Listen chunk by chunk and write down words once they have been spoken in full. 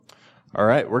All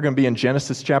right, we're going to be in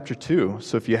Genesis chapter 2.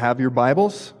 So if you have your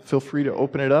Bibles, feel free to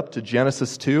open it up to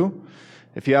Genesis 2.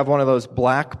 If you have one of those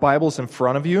black Bibles in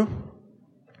front of you,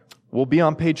 we'll be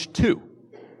on page 2.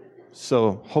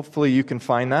 So hopefully you can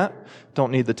find that.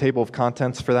 Don't need the table of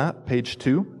contents for that, page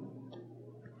 2.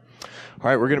 All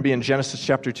right, we're going to be in Genesis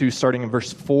chapter 2, starting in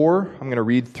verse 4. I'm going to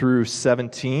read through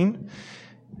 17.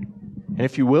 And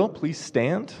if you will, please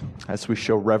stand as we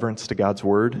show reverence to God's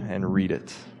word and read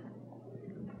it.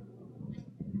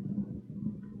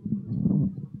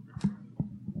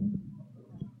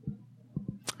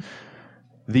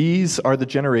 These are the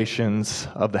generations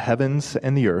of the heavens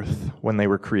and the earth when they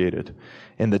were created,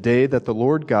 in the day that the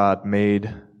Lord God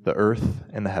made the earth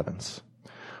and the heavens.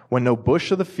 When no bush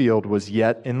of the field was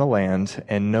yet in the land,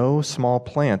 and no small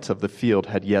plant of the field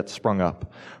had yet sprung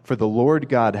up, for the Lord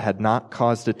God had not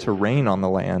caused it to rain on the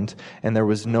land, and there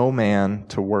was no man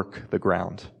to work the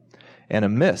ground. And a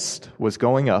mist was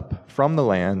going up from the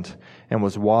land and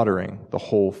was watering the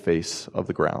whole face of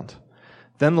the ground.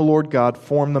 Then the Lord God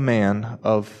formed the man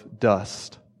of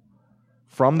dust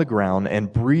from the ground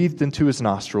and breathed into his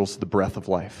nostrils the breath of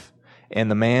life.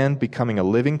 And the man becoming a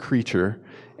living creature,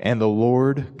 and the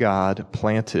Lord God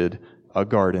planted a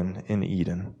garden in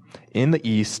Eden, in the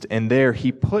east, and there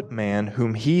he put man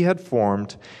whom he had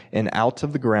formed, and out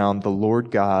of the ground the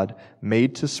Lord God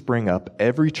made to spring up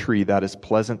every tree that is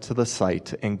pleasant to the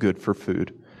sight and good for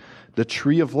food. The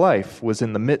tree of life was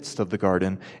in the midst of the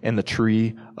garden, and the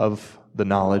tree of the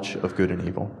knowledge of good and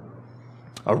evil.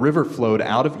 A river flowed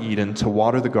out of Eden to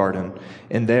water the garden,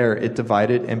 and there it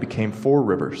divided and became 4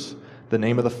 rivers. The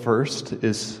name of the first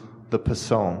is the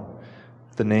Pison.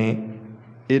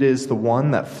 It is the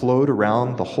one that flowed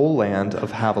around the whole land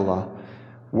of Havilah,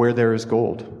 where there is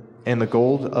gold. And the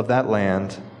gold of that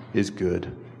land is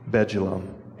good.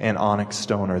 Bejulum and onyx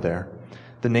stone are there.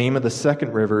 The name of the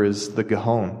second river is the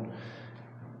Gihon.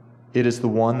 It is the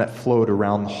one that flowed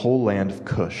around the whole land of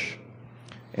Cush.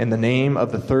 And the name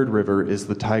of the third river is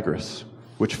the Tigris,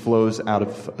 which flows out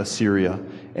of Assyria.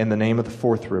 And the name of the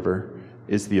fourth river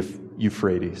is the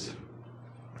Euphrates.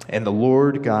 And the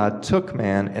Lord God took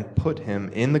man and put him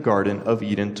in the garden of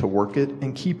Eden to work it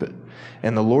and keep it.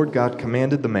 And the Lord God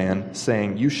commanded the man,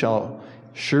 saying, You shall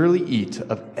surely eat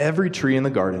of every tree in the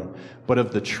garden, but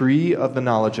of the tree of the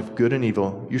knowledge of good and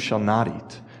evil you shall not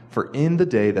eat. For in the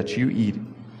day that you eat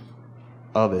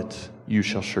of it, you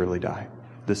shall surely die.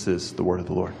 This is the word of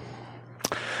the Lord.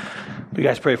 You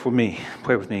guys pray for me.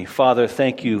 Pray with me. Father,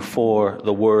 thank you for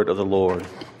the word of the Lord.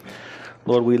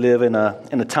 Lord, we live in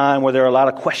a time where there are a lot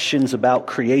of questions about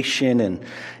creation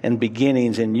and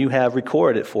beginnings, and you have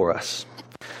recorded it for us.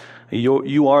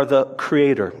 You are the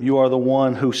creator. You are the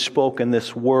one who spoke, and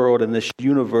this world and this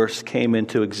universe came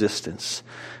into existence.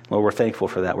 Lord, we're thankful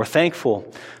for that. We're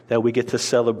thankful that we get to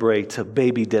celebrate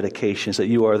baby dedications, that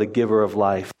you are the giver of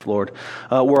life, Lord.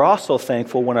 We're also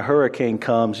thankful when a hurricane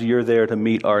comes, you're there to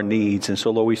meet our needs. And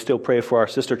so, Lord, we still pray for our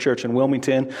sister church in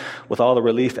Wilmington with all the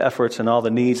relief efforts and all the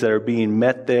needs that are being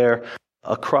met there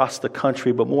across the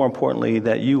country, but more importantly,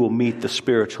 that you will meet the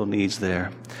spiritual needs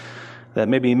there. That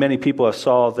maybe many people have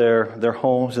saw their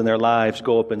homes and their lives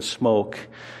go up in smoke,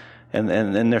 and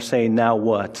they're saying, now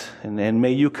what? And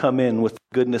may you come in with the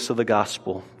goodness of the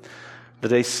gospel, that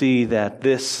they see that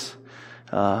this,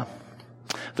 the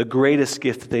greatest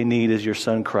gift that they need is your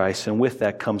Son Christ, and with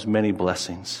that comes many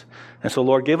blessings. And so,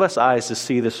 Lord, give us eyes to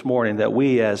see this morning that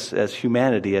we as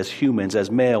humanity, as humans, as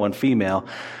male and female,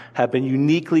 have been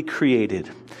uniquely created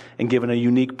and given a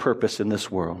unique purpose in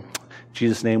this world. In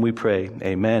Jesus' name we pray.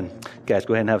 Amen. Guys,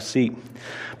 go ahead and have a seat.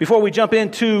 Before we jump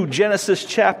into Genesis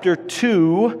chapter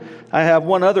 2, I have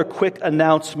one other quick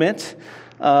announcement.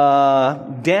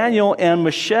 Daniel and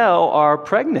Michelle are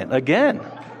pregnant again.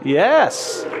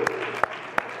 Yes.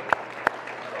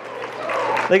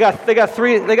 They got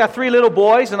three little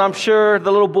boys, and I'm sure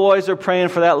the little boys are praying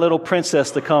for that little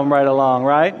princess to come right along,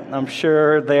 right? I'm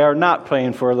sure they are not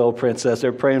praying for a little princess.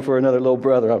 They're praying for another little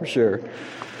brother, I'm sure.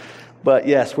 But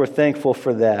yes, we're thankful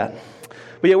for that.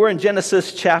 But yeah, we're in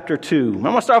Genesis chapter 2. I'm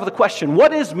going to start with a question.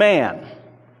 What is man?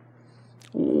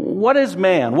 What is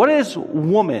man? What is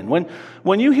woman?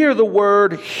 When you hear the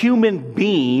word human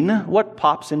being, what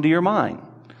pops into your mind?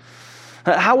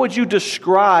 How would you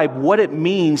describe what it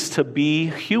means to be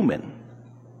human?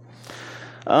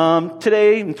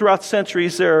 Today and throughout the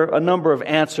centuries, there are a number of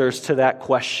answers to that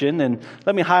question. And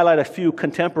let me highlight a few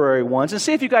contemporary ones and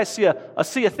see if you guys see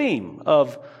a theme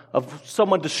of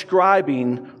someone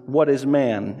describing what is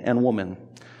man and woman.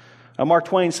 Mark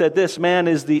Twain said this: man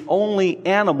is the only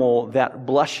animal that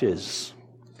blushes.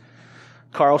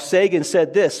 Carl Sagan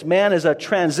said this: man is a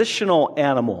transitional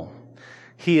animal.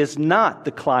 He is not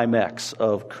the climax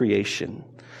of creation.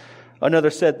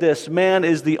 Another said this, man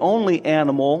is the only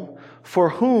animal for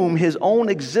whom his own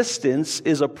existence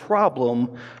is a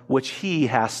problem which he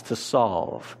has to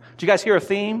solve. Did you guys hear a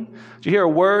theme? Did you hear a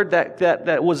word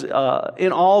that was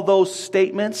in all those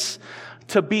statements?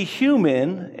 To be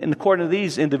human, and according to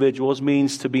these individuals,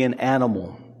 means to be an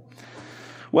animal.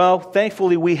 Well,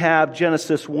 thankfully we have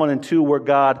Genesis 1 and 2 where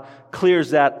God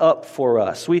clears that up for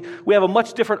us. We have a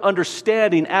much different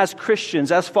understanding as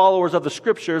Christians, as followers of the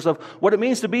Scriptures, of what it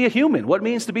means to be a human, what it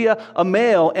means to be a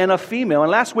male and a female.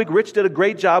 And last week, Rich did a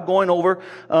great job going over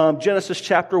Genesis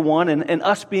chapter 1 and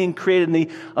us being created in the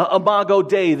imago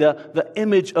Dei, the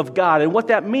image of God, and what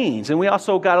that means. And we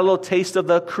also got a little taste of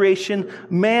the creation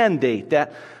mandate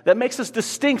that makes us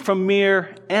distinct from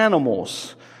mere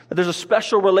animals. There's a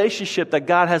special relationship that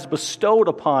God has bestowed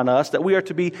upon us, that we are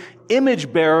to be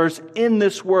image bearers in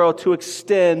this world to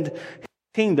extend His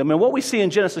kingdom. And what we see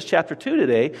in Genesis chapter 2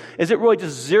 today is it really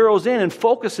just zeroes in and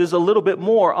focuses a little bit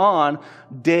more on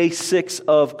day 6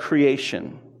 of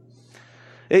creation.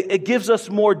 It gives us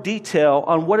more detail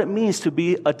on what it means to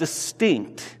be a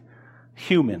distinct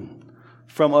human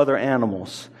from other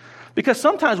animals. Because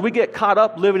sometimes we get caught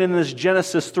up living in this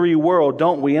Genesis 3 world,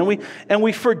 don't we? And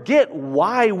we forget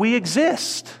why we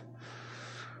exist.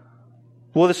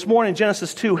 Well, this morning,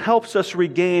 Genesis 2 helps us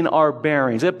regain our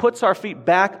bearings. It puts our feet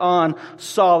back on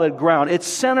solid ground. It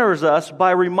centers us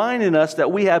by reminding us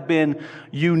that we have been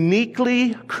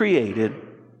uniquely created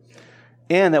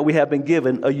and that we have been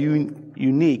given a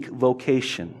unique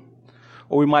vocation.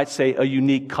 Or we might say a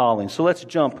unique calling. So let's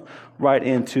jump right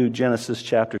into Genesis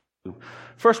chapter 2.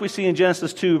 First, we see in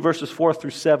Genesis 2, verses 4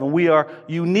 through 7, we are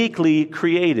uniquely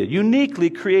created. Uniquely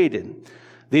created.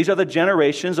 These are the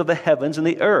generations of the heavens and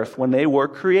the earth when they were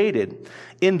created.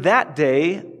 In that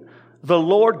day, the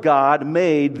Lord God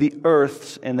made the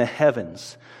earths and the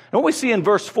heavens. And what we see in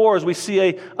verse 4 is we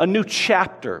see a new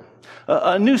chapter,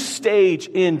 a new stage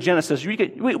in Genesis.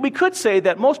 We could say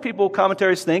that most people,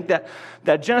 commentaries think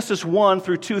that Genesis 1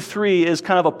 through 2:3 is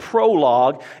kind of a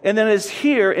prologue, and then it's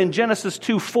here in Genesis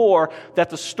 2:4 that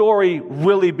the story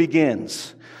really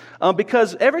begins.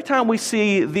 Because every time we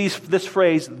see this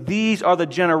phrase, these are the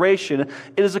generation,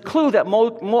 it is a clue that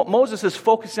Moses is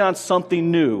focusing on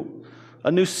something new,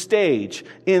 a new stage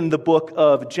in the book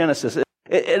of Genesis.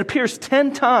 It appears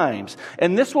 10 times,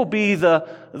 and this will be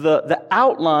the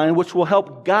outline which will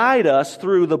help guide us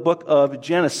through the book of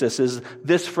Genesis, is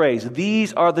this phrase,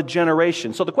 these are the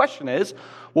generations. So the question is,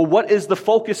 well, what is the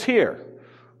focus here?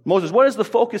 Moses, what is the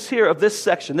focus here of this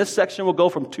section? This section will go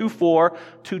from 2:4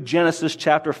 to Genesis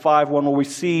chapter 5:1, where we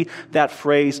see that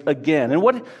phrase again. And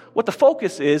what the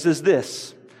focus is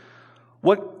this.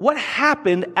 What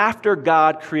happened after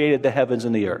God created the heavens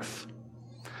and the earth?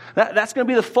 That's going to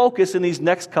be the focus in these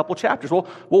next couple chapters. Well,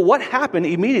 what happened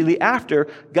immediately after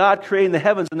God created the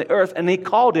heavens and the earth, and He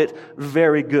called it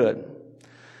very good?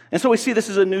 And so we see this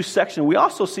is a new section. We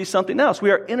also see something else.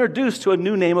 We are introduced to a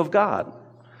new name of God.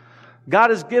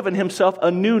 God has given Himself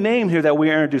a new name here that we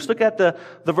are introduced. Look at the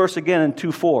verse again in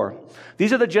 2:4.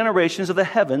 These are the generations of the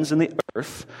heavens and the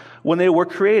earth when they were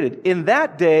created. In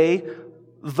that day,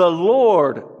 the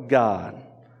Lord God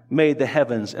made the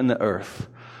heavens and the earth.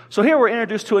 So here we're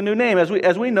introduced to a new name.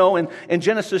 As we know in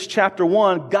Genesis chapter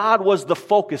 1, God was the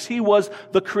focus. He was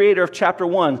the creator of chapter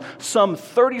 1. Some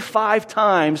 35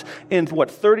 times in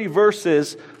 30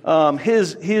 verses,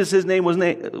 his name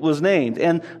was named.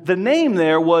 And the name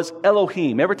there was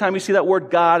Elohim. Every time you see that word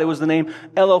God, it was the name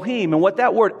Elohim. And what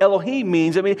that word Elohim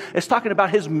means, it's talking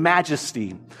about His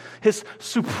majesty, His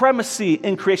supremacy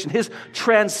in creation, His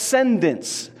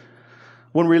transcendence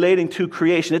when relating to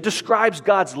creation. It describes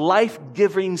God's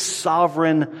life-giving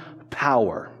sovereign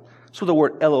power. That's what the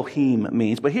word Elohim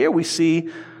means. But here we see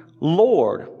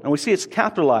Lord, and we see it's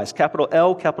capitalized, capital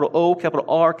L, capital O, capital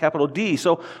R, capital D.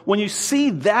 So when you see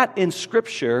that in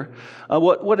Scripture,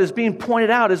 what is being pointed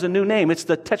out is a new name. It's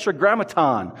the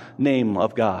tetragrammaton name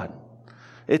of God.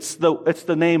 It's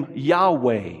the name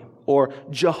Yahweh or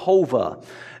Jehovah.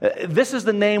 This is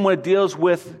the name when it deals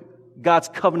with God's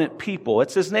covenant people.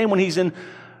 It's His name when He's in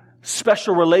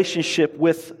special relationship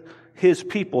with His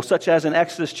people, such as in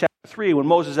Exodus chapter 3 when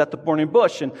Moses is at the burning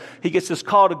bush and he gets this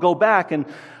call to go back and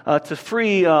to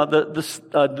free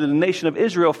the nation of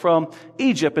Israel from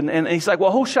Egypt. And he's like,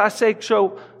 well, who shall I say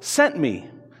sent me?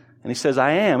 And he says,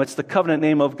 I am. It's the covenant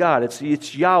name of God.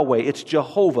 It's Yahweh. It's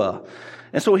Jehovah.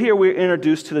 And so here we're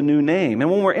introduced to the new name.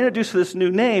 And when we're introduced to this new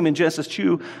name in Genesis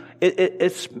 2,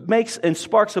 it makes and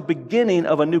sparks a beginning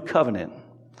of a new covenant.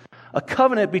 A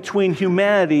covenant between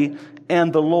humanity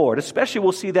and the Lord. Especially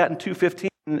we'll see that in 2:15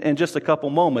 in just a couple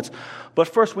moments. But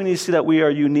first we need to see that we are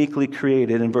uniquely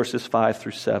created in verses 5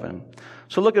 through 7.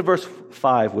 So look at verse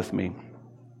 5 with me.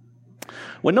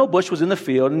 When no bush was in the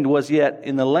field and was yet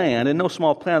in the land, and no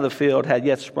small plant of the field had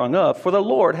yet sprung up, for the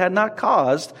Lord had not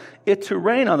caused it to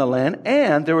rain on the land,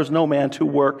 and there was no man to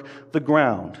work the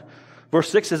ground. Verse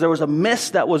 6 says there was a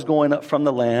mist that was going up from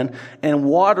the land and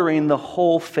watering the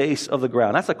whole face of the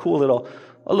ground. That's a cool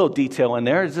little detail in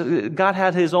there. God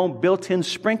had his own built-in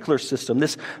sprinkler system.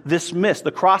 This mist.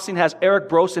 The crossing has Eric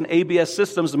Bros and ABS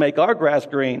systems to make our grass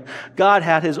green. God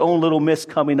had his own little mist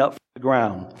coming up from the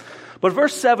ground. But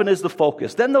verse 7 is the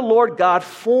focus. Then the Lord God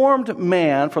formed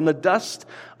man from the dust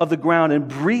of the ground and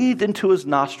breathed into his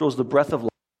nostrils the breath of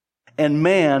life, and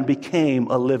man became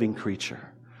a living creature.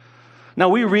 Now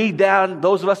we read that,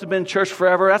 those of us who have been in church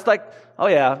forever, that's like, oh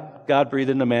yeah, God breathed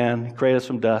into man, he created us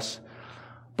from dust.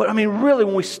 But I mean, really,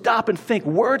 when we stop and think,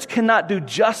 words cannot do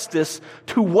justice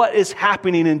to what is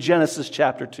happening in Genesis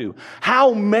chapter 2.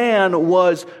 How man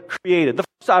was created. The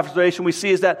first observation we see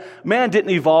is that man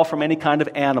didn't evolve from any kind of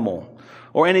animal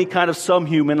or any kind of some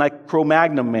human like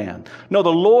Cro-Magnon man. No, the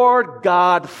Lord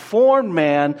God formed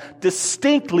man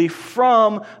distinctly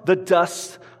from the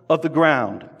dust of the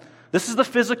ground. This is the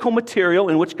physical material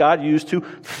in which God used to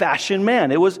fashion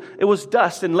man. It was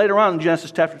dust. And later on in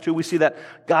Genesis chapter 2, we see that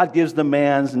God gives the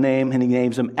man's name, and he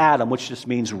names him Adam, which just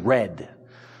means red.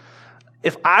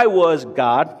 If I was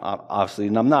God, obviously,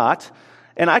 and I'm not,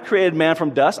 and I created man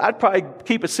from dust, I'd probably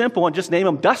keep it simple and just name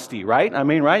him Dusty, right? I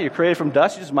mean, right? You're created from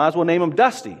dust, you just might as well name him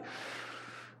Dusty.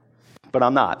 But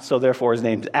I'm not, so therefore his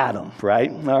name's Adam,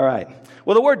 right? All right.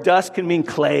 Well, the word dust can mean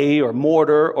clay or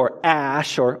mortar or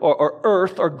ash or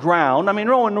earth or ground. I mean,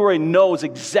 no one really knows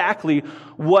exactly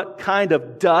what kind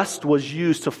of dust was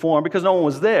used to form because no one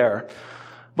was there.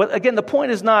 But again, the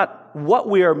point is not what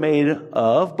we are made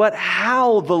of, but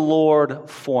how the Lord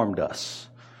formed us.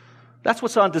 That's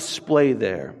what's on display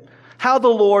there. How the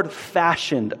Lord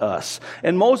fashioned us.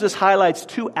 And Moses highlights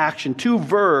two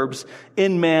verbs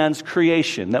in man's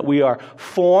creation, that we are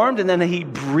formed and then he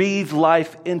breathed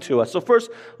life into us. So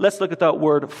first, let's look at that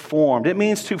word formed. It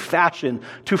means to fashion,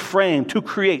 to frame, to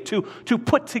create, to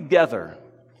put together.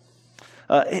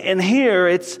 And here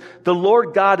it's the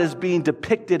Lord God is being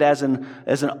depicted as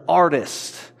an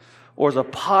artist or as a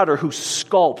potter who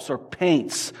sculpts or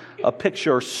paints a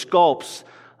picture or sculpts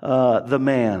the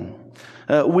man.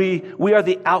 We are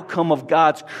the outcome of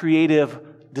God's creative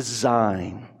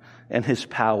design and his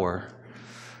power.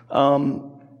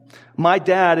 My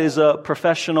dad is a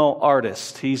professional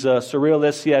artist. He's a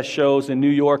surrealist. He has shows in New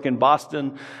York and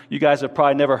Boston. You guys have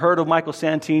probably never heard of Michael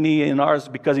Santini and ours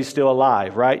because he's still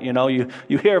alive, right? You know, you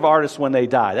hear of artists when they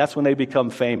die. That's when they become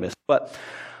famous. But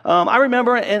I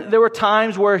remember, and there were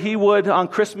times where he would, on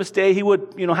Christmas Day, he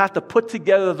would, have to put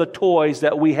together the toys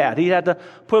that we had. He had to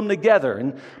put them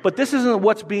together. But this isn't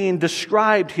what's being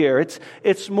described here.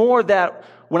 It's more that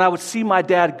when I would see my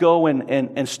dad go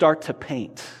and start to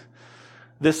paint,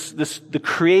 the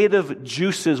creative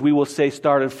juices, we will say,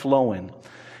 started flowing.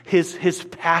 His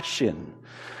passion,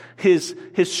 his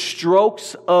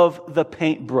strokes of the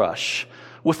paintbrush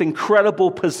with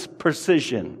incredible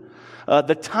precision.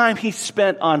 The time he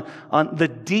spent on the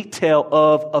detail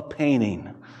of a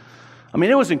painting. I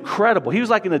mean, it was incredible. He was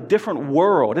like in a different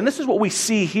world. And this is what we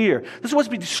see here. This is what's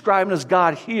being described as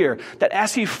God here. That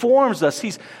as he forms us,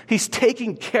 he's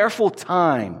taking careful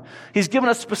time. He's giving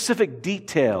us specific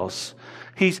details.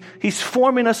 He's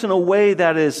forming us in a way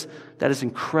that is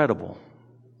incredible.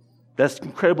 That's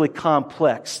incredibly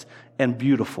complex and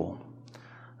beautiful.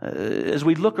 As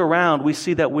we look around, we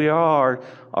see that we are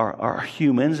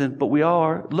humans, but we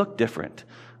all look different.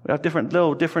 We have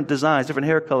different designs, different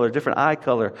hair color, different eye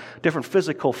color, different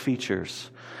physical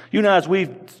features. You know, as we've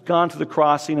gone to the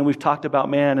crossing and we've talked about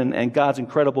man and God's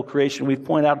incredible creation, we've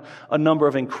pointed out a number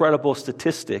of incredible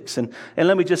statistics. And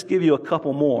let me just give you a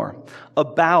couple more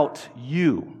about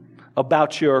you,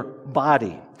 about your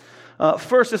body.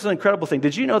 First, this is an incredible thing.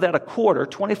 Did you know that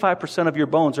 25% of your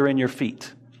bones are in your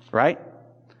feet, right?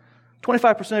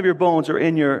 25% of your bones are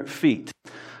in your feet.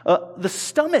 The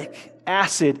stomach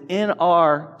acid in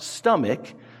our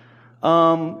stomach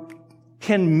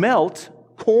can melt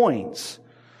coins,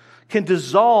 can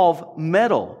dissolve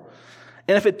metal.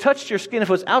 And if it touched your skin, if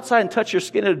it was outside and touched your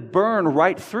skin, it would burn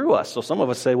right through us. So some of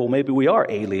us say, well, maybe we are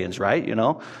aliens, right?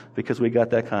 Because we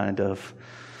got that kind of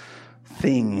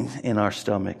thing in our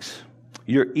stomachs.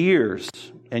 Your ears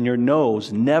and your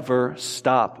nose never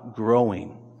stop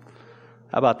growing.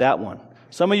 How about that one?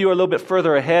 Some of you are a little bit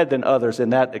further ahead than others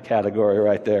in that category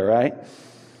right there, right?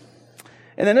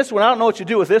 And then this one, I don't know what you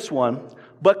do with this one,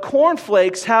 but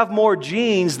cornflakes have more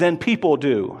genes than people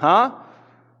do, huh?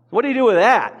 What do you do with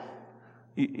that?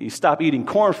 You stop eating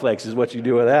cornflakes is what you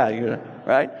do with that,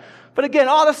 right? But again,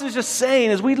 all this is just saying,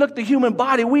 as we look at the human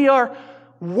body, we are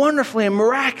wonderfully and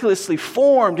miraculously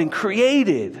formed and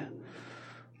created.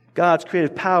 God's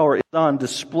creative power is on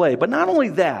display. But not only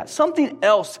that, something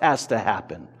else has to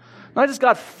happen. Not just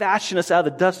God fashioned us out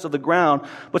of the dust of the ground,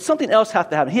 but something else has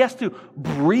to happen. He has to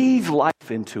breathe life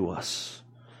into us.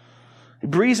 He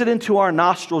breathes it into our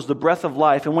nostrils, the breath of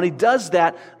life. And when he does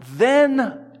that,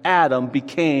 then Adam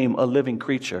became a living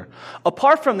creature.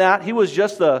 Apart from that, he was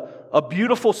just a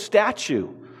beautiful statue,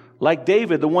 like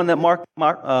David, the one that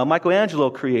Michelangelo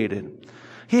created.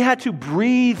 He had to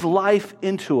breathe life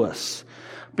into us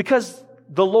because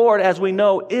the Lord, as we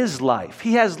know, is life.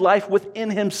 He has life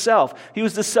within himself. He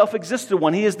was the self-existent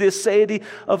one. He is the aseity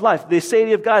of life. The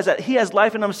aseity of God is that he has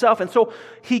life in himself. And so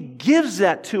he gives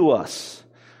that to us.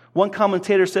 One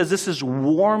commentator says this is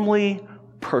warmly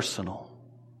personal.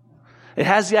 It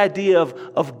has the idea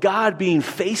of God being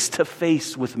face to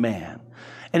face with man.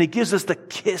 And he gives us the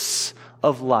kiss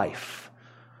of life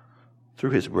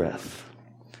through his breath.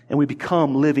 And we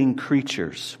become living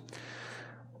creatures.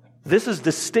 This is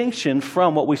distinction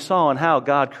from what we saw in how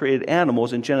God created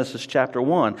animals in Genesis chapter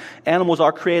 1. Animals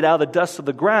are created out of the dust of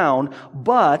the ground,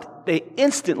 but they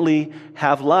instantly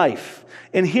have life.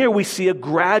 And here we see a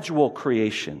gradual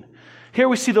creation. Here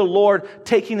we see the Lord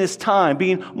taking his time,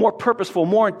 being more purposeful,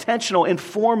 more intentional in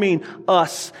forming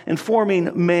us, in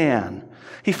forming man.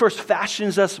 He first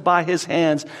fashions us by his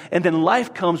hands, and then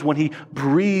life comes when he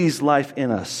breathes life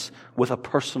in us with a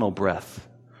personal breath.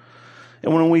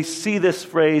 And when we see this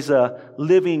phrase,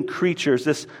 living creatures,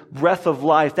 this breath of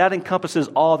life, that encompasses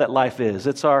all that life is.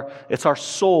 It's our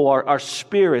soul, our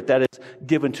spirit that is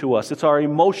given to us. It's our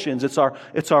emotions, it's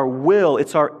our will,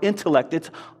 it's our intellect.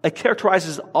 It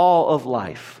characterizes all of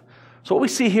life. So what we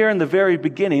see here in the very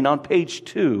beginning on page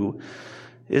 2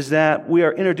 is that we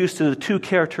are introduced to the two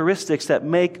characteristics that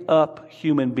make up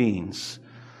human beings.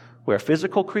 We are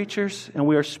physical creatures and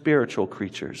we are spiritual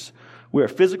creatures. We are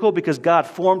physical because God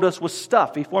formed us with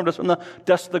stuff. He formed us from the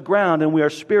dust of the ground, and we are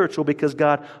spiritual because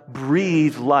God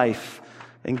breathed life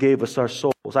and gave us our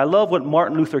souls. I love what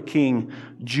Martin Luther King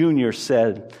Jr.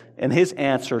 said in his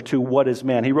answer to what is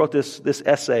man. He wrote this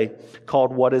essay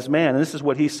called What is Man? And this is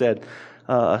what he said,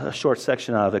 a short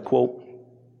section out of it, quote,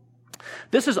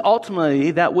 "This is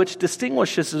ultimately that which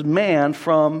distinguishes man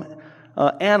from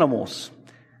animals.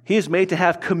 He is made to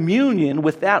have communion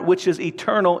with that which is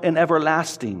eternal and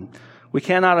everlasting. We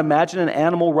cannot imagine an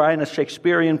animal writing a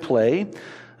Shakespearean play.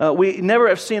 We never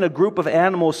have seen a group of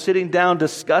animals sitting down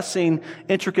discussing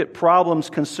intricate problems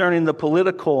concerning the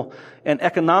political and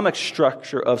economic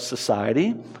structure of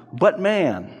society, but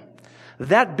man.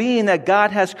 That being that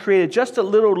God has created just a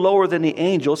little lower than the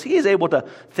angels, he is able to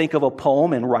think of a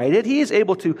poem and write it. He is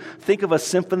able to think of a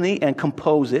symphony and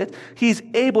compose it. He's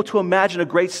able to imagine a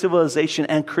great civilization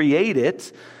and create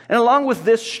it. And along with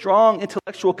this strong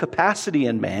intellectual capacity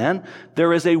in man,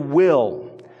 there is a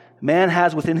will. Man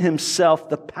has within himself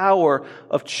the power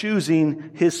of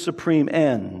choosing his supreme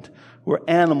end, where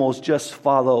animals just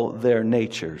follow their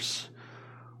natures."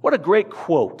 What a great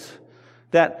quote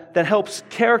that helps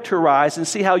characterize and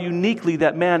see how uniquely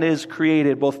that man is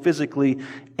created, both physically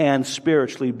and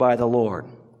spiritually by the Lord.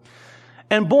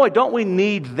 And boy, don't we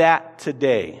need that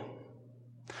today.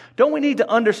 Don't we need to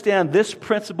understand this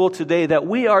principle today, that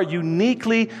we are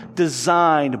uniquely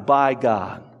designed by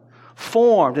God,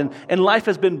 formed, and life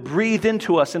has been breathed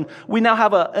into us, and we now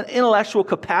have an intellectual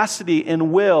capacity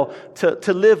and will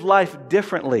to live life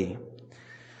differently.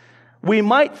 We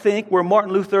might think, where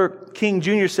Martin Luther King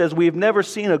Jr. says, we've never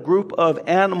seen a group of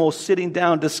animals sitting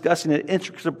down discussing the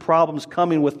intricate problems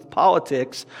coming with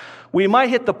politics. We might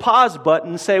hit the pause button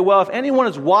and say, well, if anyone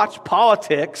has watched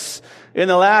politics in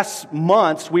the last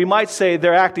months, we might say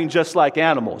they're acting just like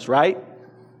animals, right?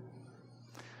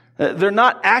 They're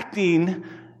not acting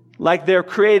like they're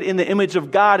created in the image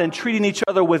of God and treating each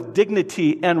other with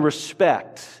dignity and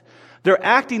respect. They're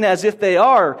acting as if they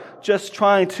are just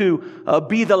trying to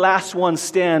be the last one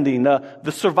standing,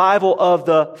 the survival of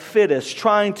the fittest,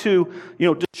 trying to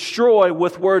destroy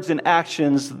with words and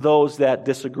actions those that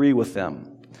disagree with them.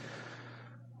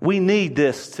 We need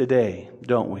this today,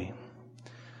 don't we?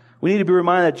 We need to be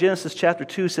reminded that Genesis chapter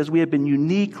 2 says we have been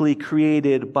uniquely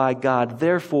created by God.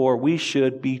 Therefore, we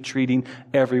should be treating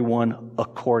everyone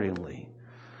accordingly,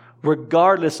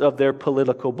 regardless of their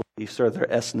political beliefs or their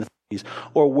ethnicities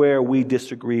or where we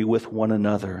disagree with one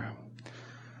another,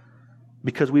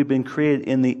 because we've been created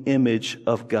in the image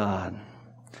of God.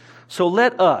 So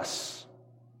let us,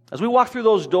 as we walk through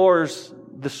those doors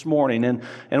this morning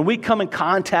and we come in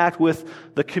contact with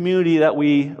the community that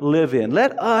we live in,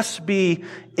 let us be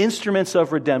instruments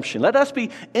of redemption. Let us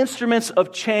be instruments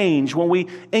of change when we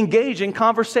engage in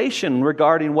conversation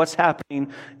regarding what's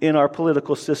happening in our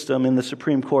political system, in the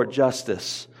Supreme Court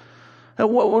justice.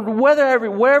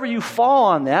 Wherever you fall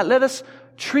on that, let us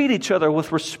treat each other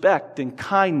with respect and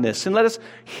kindness, and let us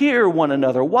hear one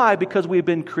another. Why? Because we've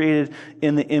been created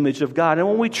in the image of God. And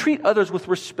when we treat others with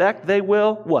respect, they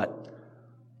will, what?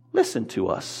 Listen to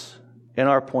us and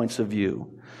our points of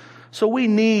view. So we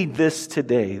need this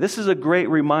today. This is a great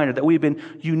reminder that we've been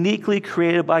uniquely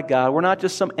created by God. We're not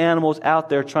just some animals out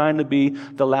there trying to be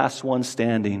the last one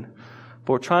standing,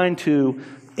 but we're trying to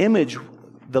image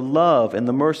the love and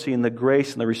the mercy and the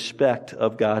grace and the respect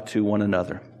of God to one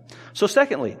another. So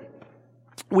secondly,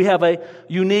 we have a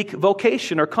unique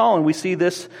vocation or calling. We see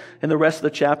this in the rest of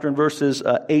the chapter in verses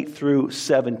 8 through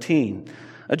 17.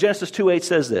 Genesis 2:8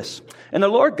 says this, "And the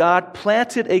Lord God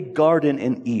planted a garden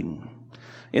in Eden,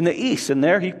 in the east, and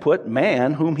there he put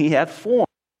man whom he had formed."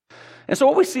 And so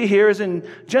what we see here is in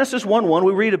Genesis 1:1,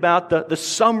 we read about the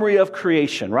summary of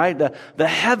creation, right? The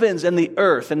heavens and the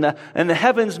earth. And the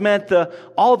heavens meant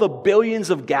all the billions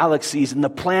of galaxies and the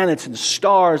planets and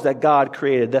stars that God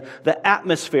created, the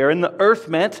atmosphere. And the earth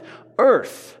meant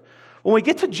earth. When we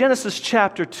get to Genesis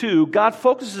chapter 2, God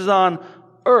focuses on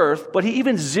earth, but he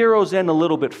even zeroes in a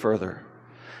little bit further.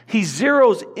 He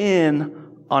zeroes in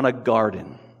on a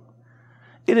garden.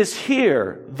 It is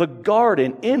here, the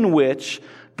garden, in which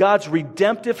God's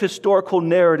redemptive historical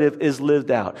narrative is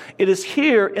lived out. It is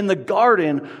here in the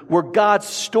garden where God's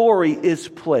story is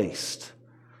placed.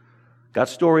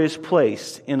 God's story is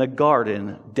placed in a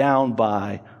garden down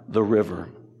by the river.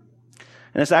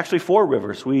 And it's actually 4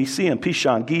 rivers. We see them: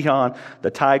 Pishon, Gihon, the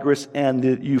Tigris, and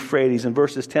the Euphrates. In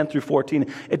verses 10 through 14,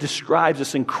 it describes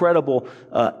this incredible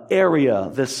area,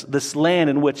 this land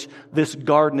in which this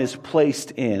garden is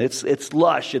placed in. It's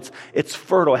lush, it's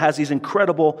fertile, it has these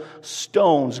incredible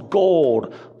stones,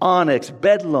 gold, onyx,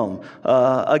 bedlam.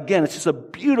 Again, it's just a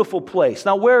beautiful place.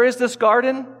 Now, where is this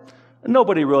garden?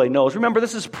 Nobody really knows. Remember,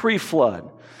 this is pre-flood.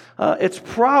 It's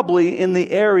probably in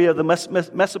the area of the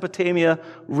Mesopotamia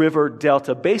River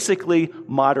Delta, basically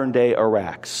modern-day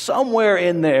Iraq. Somewhere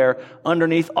in there,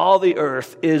 underneath all the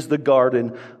earth, is the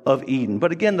Garden of Eden.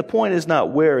 But again, the point is not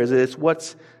where is it, it's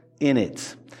what's in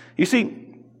it. You see,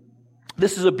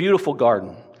 this is a beautiful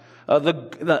garden.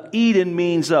 The Eden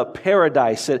means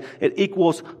paradise. It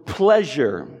equals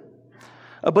pleasure.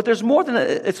 But it's more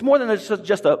than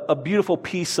just a beautiful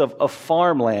piece of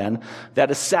farmland that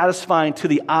is satisfying to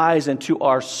the eyes and to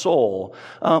our soul.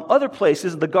 Other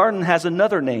places, the garden has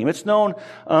another name. It's known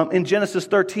in Genesis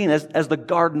 13 as the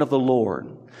Garden of the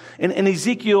Lord. In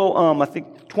Ezekiel, I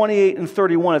think 28 and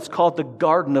 31, it's called the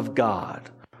Garden of God.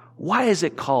 Why is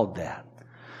it called that?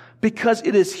 Because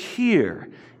it is here,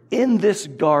 in this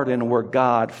garden, where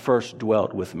God first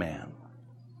dwelt with man.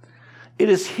 It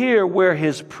is here where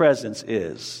his presence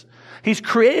is. He's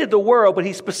created the world, but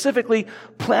he specifically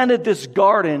planted this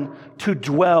garden to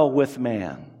dwell with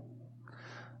man.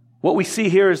 What we see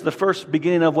here is the first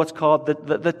beginning of what's called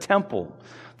the temple.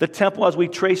 The temple, as we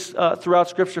trace throughout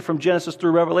Scripture from Genesis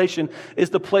through Revelation, is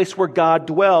the place where God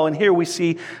dwells. And here we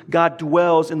see God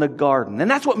dwells in the garden. And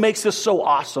that's what makes this so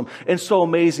awesome and so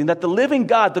amazing, that the living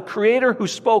God, the Creator who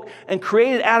spoke and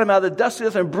created Adam out of the dust of the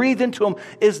earth and breathed into him,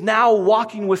 is now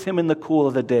walking with him in the cool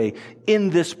of the day, in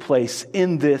this place,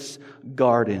 in this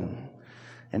garden.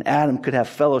 And Adam could have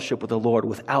fellowship with the Lord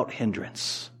without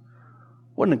hindrance.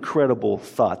 What an incredible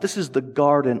thought. This is the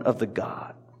garden of the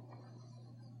God.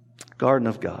 Garden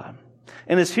of God.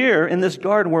 And it's here in this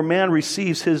garden where man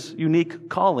receives his unique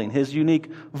calling, his unique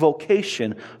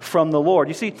vocation from the Lord.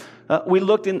 You see, we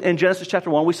looked in Genesis chapter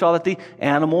 1, we saw that the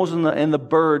animals and the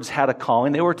birds had a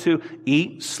calling. They were to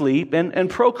eat, sleep, and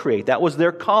procreate. That was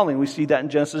their calling. We see that in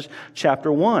Genesis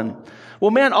chapter 1.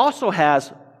 Well, man also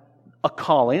has a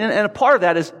calling, and a part of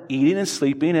that is eating and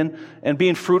sleeping and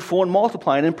being fruitful and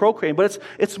multiplying and procreating. But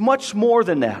it's much more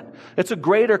than that. It's a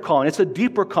greater calling. It's a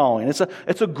deeper calling.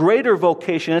 It's a greater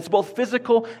vocation. It's both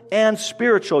physical and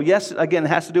spiritual. Yes, again, it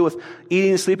has to do with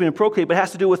eating and sleeping and procreating, but it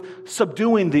has to do with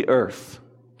subduing the earth.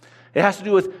 It has to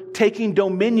do with taking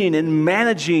dominion and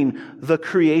managing the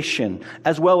creation,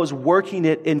 as well as working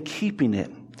it and keeping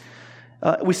it.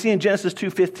 We see in Genesis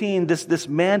 2:15, this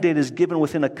mandate is given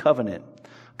within a covenant.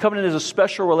 Covenant is a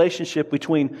special relationship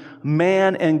between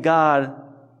man and God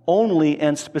only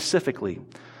and specifically.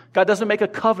 God doesn't make a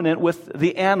covenant with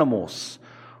the animals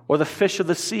or the fish of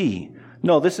the sea.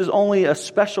 No, this is only a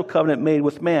special covenant made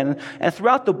with man. And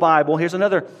throughout the Bible, here's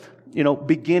another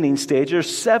beginning stage.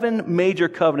 There's 7 major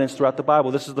covenants throughout the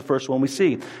Bible. This is the first one we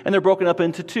see. And they're broken up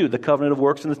into 2, the covenant of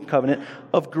works and the covenant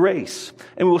of grace.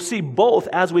 And we'll see both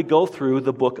as we go through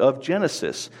the book of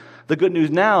Genesis. The good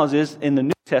news now is in the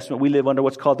New Testament, we live under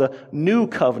what's called the New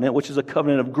Covenant, which is a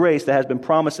covenant of grace that has been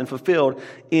promised and fulfilled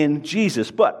in Jesus.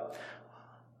 But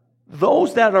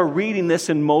those that are reading this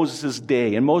in Moses'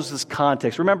 day, in Moses'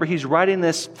 context, remember he's writing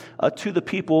this to the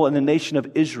people in the nation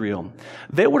of Israel.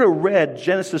 They would have read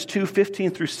Genesis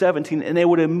 2:15 through 17, and they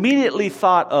would have immediately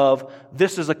thought of,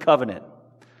 this is a covenant.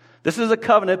 This is a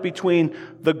covenant between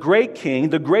the great king,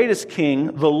 the greatest king,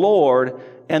 the Lord,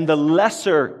 and the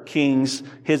lesser kings,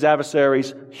 his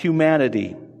adversaries,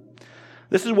 humanity.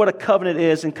 This is what a covenant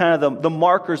is and kind of the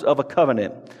markers of a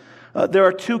covenant. There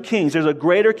are 2 kings. There's a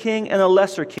greater king and a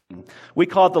lesser king. We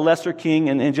call it the lesser king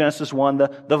in Genesis 1,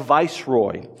 the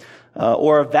viceroy,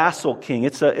 or a vassal king.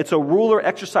 It's a ruler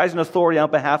exercising authority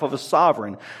on behalf of a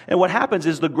sovereign. And what happens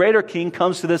is the greater king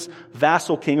comes to this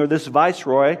vassal king or this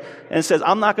viceroy and says,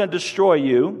 I'm not going to destroy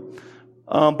you,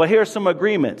 but here are some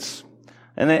agreements.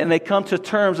 And they come to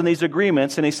terms in these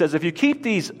agreements, and he says, if you keep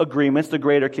these agreements, the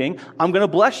greater king, I'm going to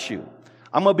bless you.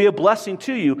 I'm going to be a blessing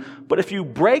to you. But if you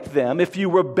break them, if you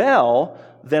rebel,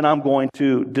 then I'm going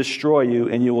to destroy you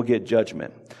and you will get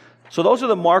judgment. So those are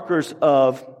the markers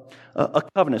of a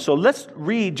covenant. So let's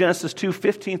read Genesis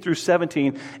 2:15 through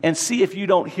 17 and see if you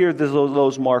don't hear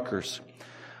those markers.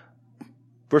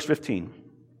 Verse 15.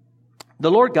 The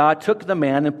Lord God took the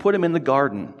man and put him in the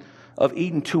garden of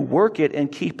Eden to work it and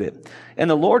keep it. And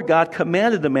the Lord God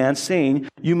commanded the man, saying,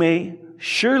 you may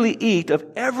surely eat of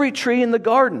every tree in the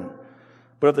garden,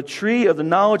 but of the tree of the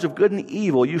knowledge of good and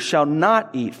evil you shall not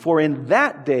eat, for in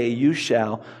that day you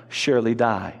shall surely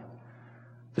die.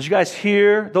 Did you guys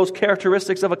hear those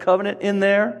characteristics of a covenant in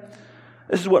there?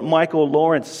 This is what Michael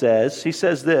Lawrence says. He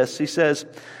says this. He says,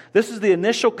 this is the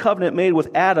initial covenant made with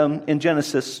Adam in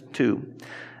Genesis 2.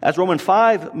 As Romans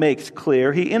 5 makes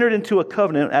clear, he entered into a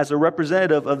covenant as a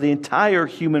representative of the entire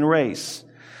human race.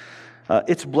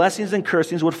 Its blessings and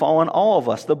cursings would fall on all of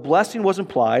us. The blessing was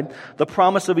implied, the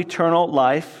promise of eternal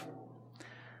life.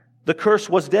 The curse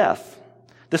was death.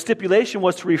 The stipulation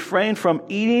was to refrain from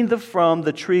eating from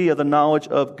the tree of the knowledge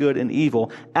of good and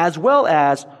evil, as well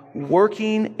as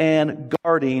working and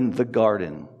guarding the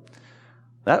garden.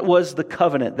 That was the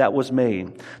covenant that was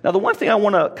made. Now, the one thing I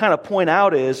want to kind of point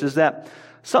out is that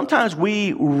sometimes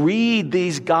we read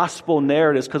these gospel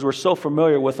narratives because we're so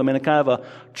familiar with them in a kind of a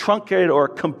truncated or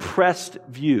compressed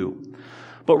view.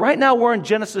 But right now we're in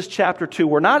Genesis chapter 2.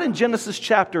 We're not in Genesis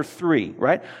chapter 3,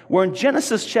 right? We're in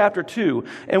Genesis chapter 2.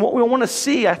 And what we want to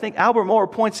see, I think Albert Moore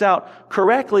points out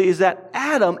correctly, is that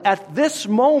Adam at this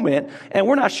moment, and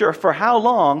we're not sure for how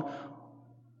long,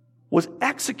 was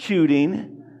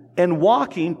executing and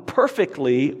walking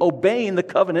perfectly, obeying the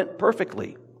covenant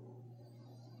perfectly.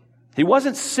 He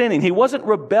wasn't sinning. He wasn't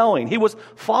rebelling. He was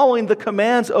following the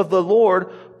commands of the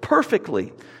Lord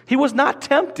perfectly. He was not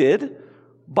tempted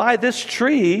by this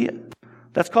tree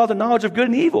that's called the knowledge of good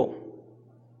and evil.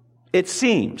 It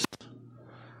seems.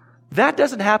 That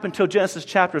doesn't happen until Genesis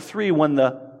chapter 3 when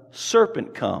the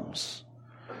serpent comes.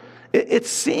 It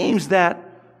seems that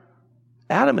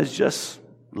Adam is just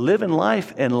living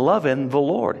life and loving the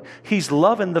Lord. He's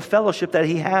loving the fellowship that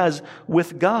he has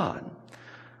with God.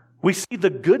 We see the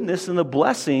goodness and the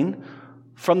blessing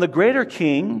from the greater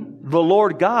king, the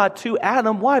Lord God, to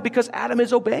Adam. Why? Because Adam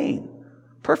is obeying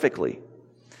perfectly.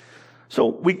 So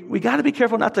we got to be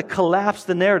careful not to collapse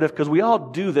the narrative because we all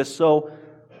do this so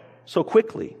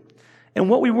quickly. And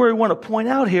what we really want to point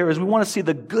out here is we want to see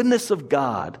the goodness of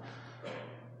God.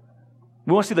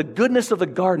 We want to see the goodness of the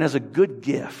garden as a good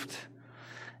gift.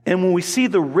 And when we see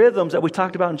the rhythms that we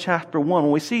talked about in chapter 1,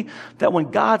 when we see that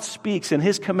when God speaks and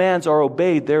his commands are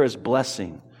obeyed, there is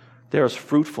blessing. There is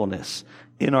fruitfulness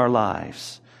in our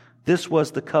lives. This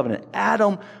was the covenant.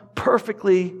 Adam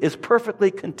is perfectly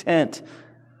content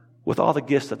with all the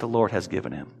gifts that the Lord has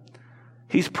given him.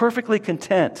 He's perfectly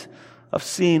content of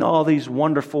seeing all these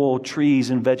wonderful trees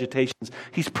and vegetations.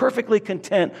 He's perfectly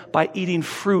content by eating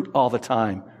fruit all the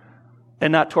time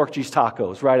and not Torchy's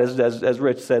tacos, right? As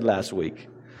Rich said last week.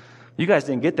 You guys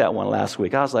didn't get that one last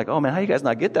week. I was like, oh man, how you guys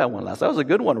not get that one last? That was a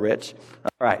good one, Rich.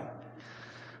 All right.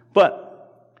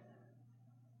 But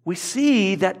we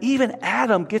see that even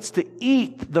Adam gets to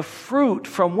eat the fruit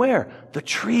from where? The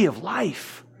tree of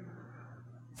life.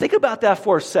 Think about that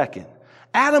for a second.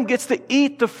 Adam gets to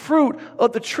eat the fruit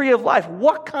of the tree of life.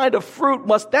 What kind of fruit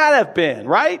must that have been,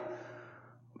 right?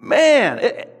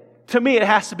 Man, to me it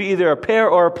has to be either a pear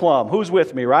or a plum. Who's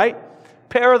with me, right?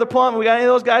 Pear or the plum? We got any of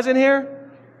those guys in here?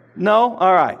 No?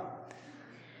 All right.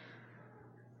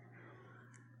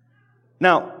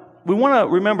 Now, we want to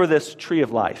remember this tree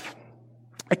of life.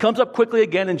 It comes up quickly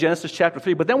again in Genesis chapter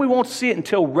 3, but then we won't see it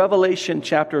until Revelation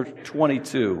chapter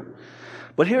 22.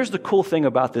 But here's the cool thing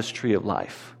about this tree of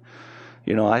life.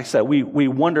 You know, like I said, we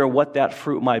wonder what that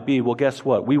fruit might be. Well, guess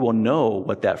what? We will know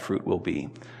what that fruit will be,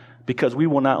 because we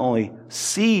will not only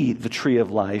see the tree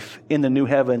of life in the new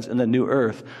heavens and the new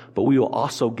earth, but we will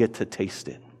also get to taste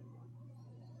it.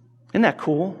 Isn't that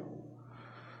cool?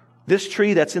 This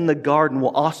tree that's in the garden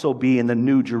will also be in the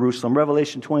New Jerusalem.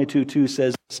 Revelation 22:2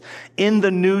 says, in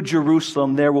the New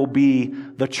Jerusalem there will be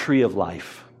the tree of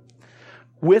life,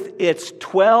 with its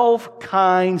 12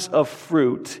 kinds of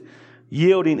fruit,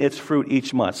 yielding its fruit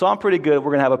each month. So I'm pretty good.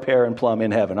 We're going to have a pear and plum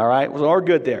in heaven, all right? So we're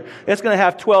good there. It's going to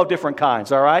have 12 different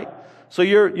kinds, all right? So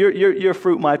your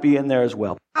fruit might be in there as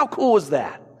well. How cool is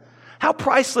that? How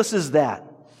priceless is that?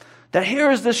 That here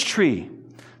is this tree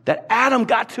that Adam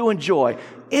got to enjoy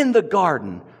in the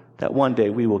garden that one day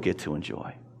we will get to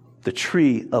enjoy. The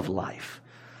tree of life.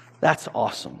 That's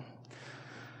awesome.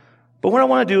 But what I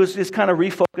want to do is kind of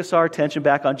refocus our attention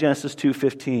back on Genesis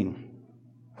 2:15.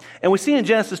 And we see in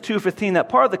Genesis 2:15 that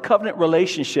part of the covenant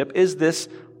relationship is this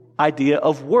idea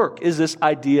of work, is this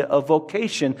idea of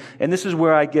vocation. And this is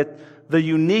where I get the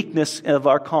uniqueness of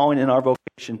our calling and our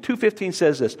vocation. 2:15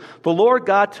 says this, the Lord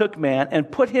God took man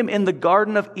and put him in the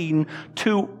Garden of Eden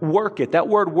to work it. That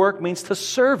word work means to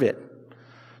serve it.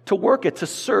 To work it, to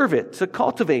serve it, to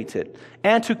cultivate it,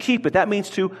 and to keep it. That means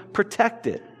to protect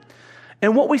it.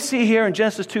 And what we see here in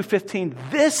Genesis 2:15,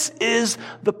 this is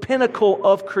the pinnacle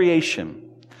of creation.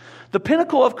 The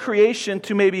pinnacle of creation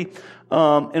to maybe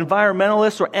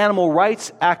environmentalists or animal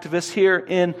rights activists here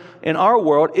in our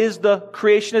world is the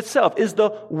creation itself, is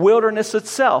the wilderness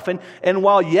itself. And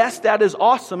while, yes, that is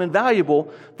awesome and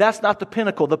valuable, that's not the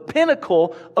pinnacle. The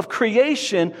pinnacle of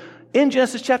creation in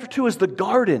Genesis chapter 2 is the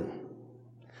garden.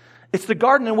 It's the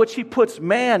garden in which he puts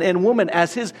man and woman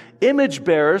as his image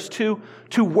bearers to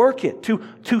work it,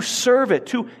 to serve it,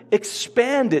 to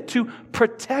expand it, to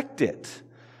protect it.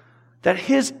 That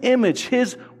his image,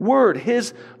 his word,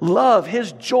 his love,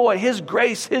 his joy, his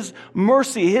grace, his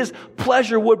mercy, his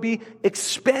pleasure would be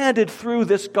expanded through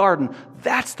this garden.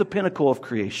 That's the pinnacle of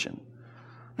creation.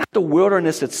 Not the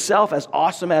wilderness itself, as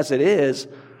awesome as it is,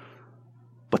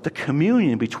 but the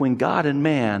communion between God and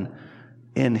man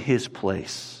in his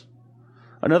place.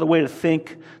 Another way to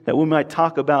think that we might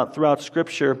talk about throughout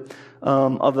Scripture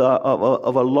of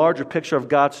a larger picture of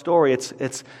God's story,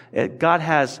 God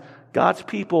has God's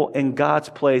people in God's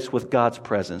place with God's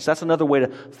presence. That's another way to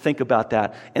think about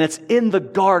that. And it's in the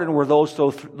garden where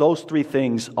those three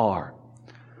things are.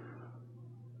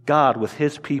 God with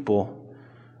his people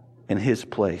in his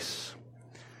place.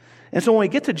 And so when we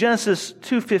get to Genesis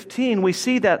 2:15, we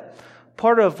see that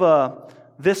part of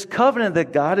this covenant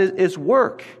that God is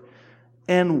work.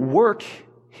 And work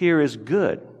here is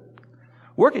good.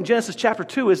 Work in Genesis chapter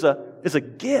 2 is a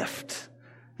gift.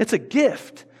 It's a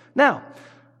gift. Now,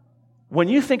 when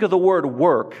you think of the word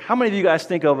work, how many of you guys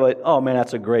think of it, oh man,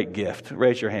 that's a great gift?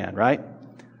 Raise your hand, right?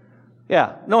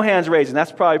 Yeah, no hands raising.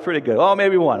 That's probably pretty good. Oh,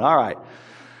 maybe one. All right.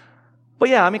 But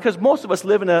yeah, I mean, because most of us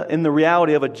live in the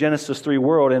reality of a Genesis 3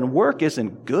 world, and work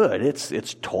isn't good.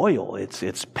 It's toil.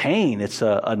 It's pain. It's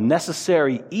a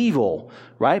necessary evil,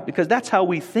 right? Because that's how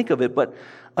we think of it. But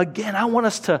again, I want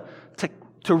us to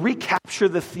recapture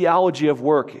the theology of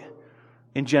work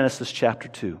in Genesis chapter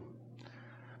 2.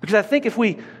 Because I think if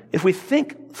we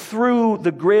think through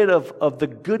the grid of the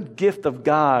good gift of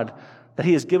God that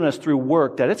he has given us through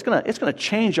work, that it's gonna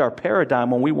change our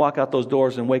paradigm when we walk out those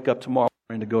doors and wake up tomorrow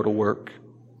morning to go to work.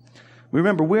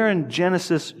 Remember, we're in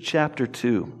Genesis chapter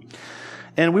 2.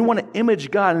 And we want to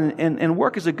image God, and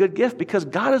work is a good gift because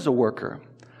God is a worker.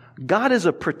 God is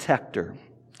a protector.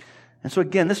 And so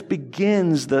again, this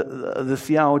begins the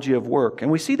theology of work. And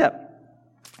we see that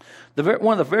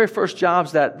one of the very first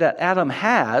jobs that Adam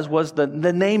has was the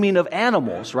naming of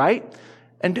animals, right?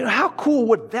 And dude, how cool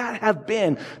would that have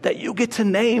been that you get to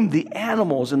name the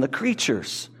animals and the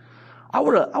creatures? I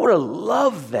would have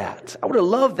loved that. I would have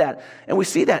loved that. And we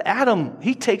see that Adam,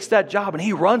 he takes that job and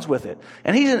he runs with it.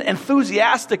 And he's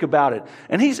enthusiastic about it.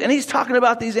 And he's talking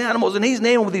about these animals and he's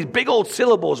naming with these big old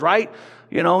syllables, right?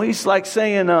 You know, he's like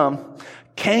saying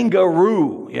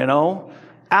kangaroo, you know,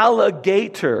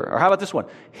 alligator, or how about this one?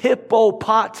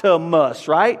 Hippopotamus,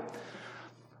 right?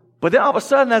 But then all of a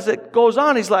sudden, as it goes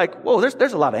on, he's like, whoa,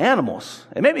 there's a lot of animals.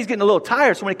 And maybe he's getting a little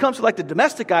tired. So when it comes to like the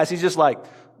domestic guys, he's just like,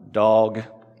 dog,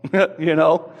 you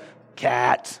know,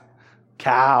 cat,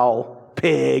 cow,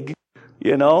 pig,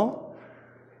 you know.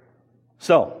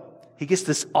 So he gets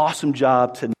this awesome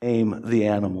job to name the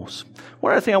animals.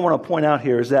 One other thing I want to point out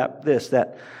here is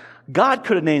that God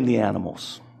could have named the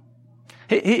animals.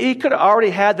 He could have already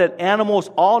had the animals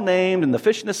all named and the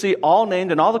fish in the sea all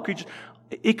named and all the creatures.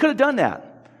 He could have done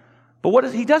that.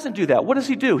 But he doesn't do that. What does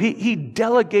he do? He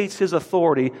delegates his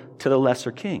authority to the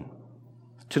lesser king,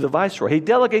 to the viceroy. He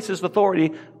delegates his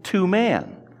authority to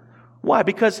man. Why?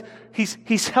 Because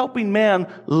he's helping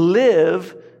man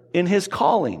live in his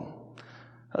calling.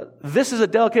 This is a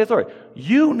delicate authority.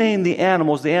 You name the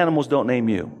animals don't name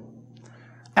you.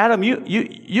 Adam,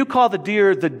 you call the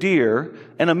deer,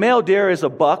 and a male deer is a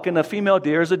buck, and a female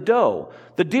deer is a doe.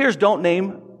 The deers don't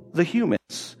name the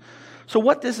humans. So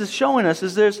what this is showing us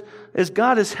is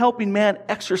God is helping man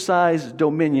exercise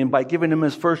dominion by giving him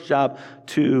his first job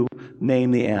to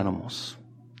name the animals.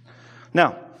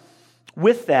 Now,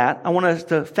 with that, I want us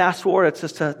to fast forward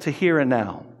to here and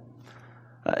now.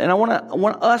 And I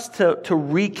want us to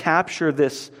recapture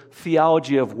this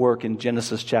theology of work in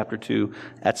Genesis chapter 2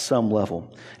 at some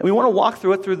level. And we want to walk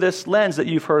through it through this lens that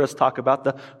you've heard us talk about,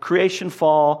 the creation,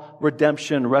 fall,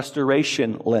 redemption,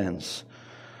 restoration lens.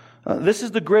 This is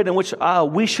the grid in which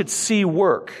we should see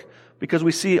work, because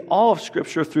we see all of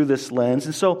Scripture through this lens.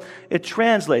 And so it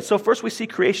translates. So first we see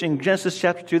creation in Genesis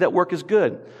chapter 2, that work is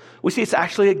good. We see it's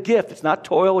actually a gift. It's not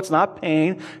toil. It's not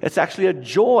pain. It's actually a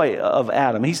joy of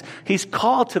Adam. He's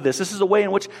called to this. This is the way in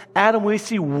which Adam, we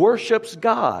see, worships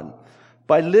God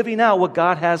by living out what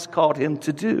God has called him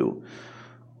to do.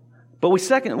 But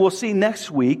we'll see next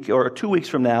week, or 2 weeks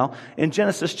from now, in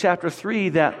Genesis chapter 3,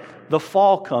 that the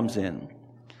fall comes in.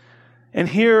 And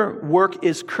here work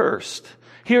is cursed.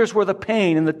 Here's where the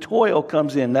pain and the toil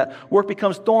comes in. That work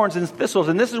becomes thorns and thistles.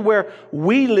 And this is where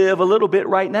we live a little bit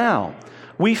right now.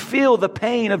 We feel the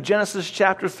pain of Genesis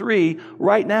chapter 3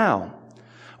 right now.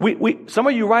 Some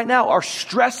of you right now are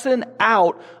stressing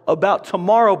out about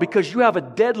tomorrow because you have a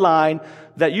deadline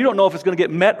that you don't know if it's going to get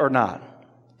met or not.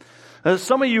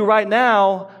 Some of you right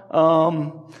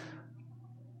now,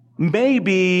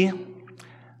 maybe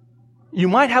you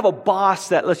might have a boss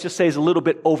that, let's just say, is a little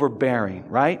bit overbearing,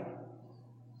 right?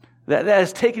 That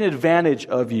has taken advantage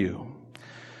of you.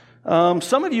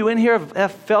 Some of you in here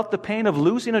have felt the pain of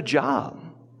losing a job.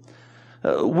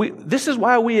 This is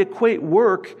why we equate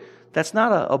work that's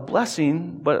not a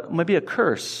blessing, but maybe a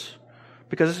curse.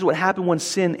 Because this is what happened when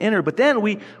sin entered. But then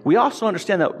we also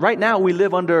understand that right now we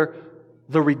live under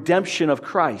the redemption of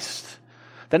Christ.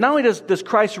 That not only does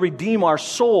Christ redeem our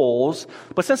souls,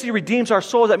 but since he redeems our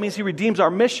souls, that means he redeems our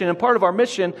mission. And part of our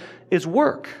mission is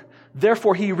work.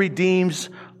 Therefore, he redeems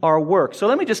our work. So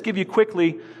let me just give you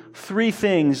quickly three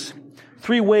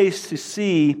ways to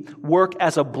see work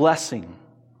as a blessing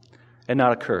and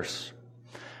not a curse.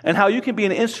 And how you can be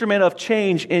an instrument of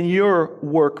change in your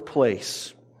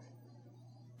workplace.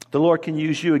 The Lord can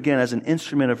use you again as an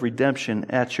instrument of redemption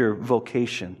at your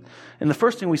vocation. And the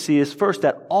first thing we see is first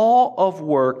that all of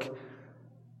work,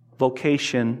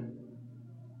 vocation,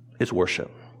 is worship.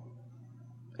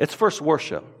 It's first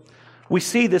worship. We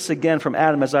see this again from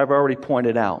Adam, as I've already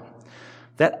pointed out.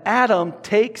 That Adam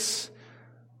takes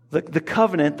the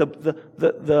covenant,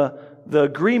 the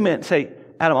agreement, say,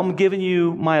 Adam, I'm giving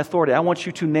you my authority. I want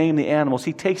you to name the animals.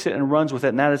 He takes it and runs with it,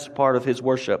 and that is part of his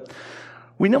worship.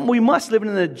 We must, living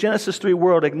in the Genesis 3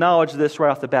 world, acknowledge this right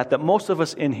off the bat, that most of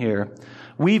us in here,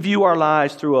 we view our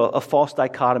lives through a false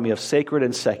dichotomy of sacred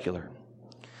and secular.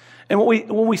 And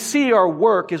when we see our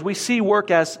work, is we see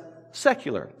work as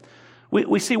secular.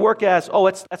 We see work as,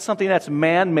 that's something that's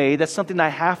man-made. That's something I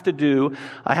have to do.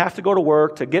 I have to go to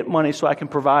work to get money so I can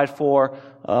provide for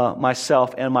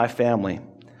myself and my family.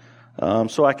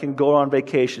 So I can go on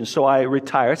vacation, so I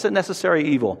retire. It's a necessary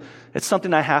evil. It's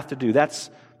something I have to do. That's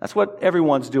what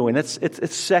everyone's doing.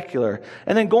 It's secular.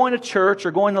 And then going to church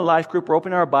or going to life group or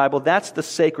opening our Bible, that's the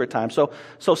sacred time.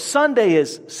 So Sunday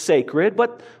is sacred,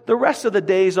 but the rest of the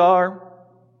days are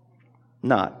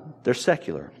not. They're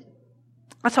secular.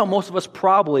 That's how most of us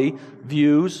probably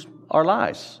views our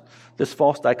lives. This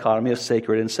false dichotomy of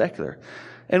sacred and secular.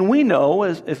 And we know,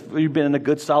 as if you've been in a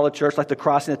good solid church like the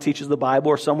Crossing that teaches the Bible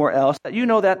or somewhere else, that you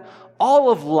know that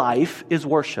all of life is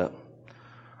worship.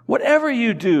 Whatever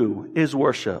you do is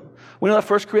worship. We know that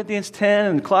 1 Corinthians 10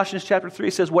 and Colossians chapter 3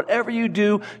 says, whatever you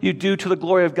do to the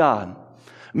glory of God.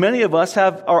 Many of us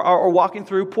are walking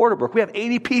through Porterbrook. We have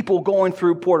 80 people going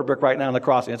through Porterbrook right now in the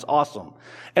Crossing. It's awesome.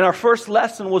 And our first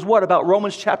lesson was what? About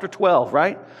Romans chapter 12,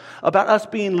 right? About us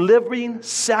being living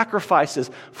sacrifices.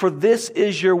 For this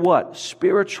is your what?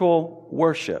 Spiritual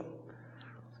worship.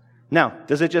 Now,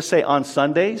 does it just say on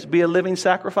Sundays be a living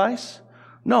sacrifice?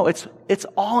 No, it's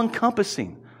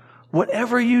all-encompassing.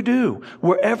 Whatever you do,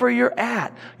 wherever you're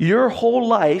at, your whole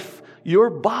life, your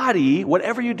body,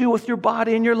 whatever you do with your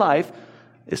body and your life,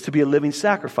 is to be a living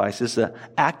sacrifice. It's an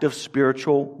act of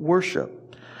spiritual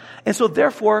worship. And so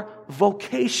therefore,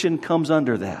 vocation comes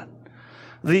under that.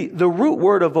 The root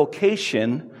word of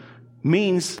vocation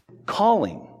means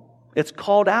calling. It's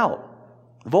called out.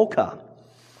 Voca.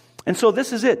 And so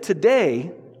this is it.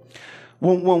 Today,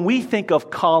 when we think of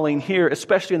calling here,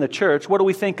 especially in the church, what do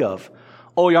we think of?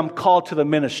 Oh, I'm called to the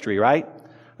ministry, right?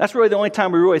 That's really the only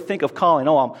time we really think of calling.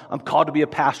 Oh, I'm called to be a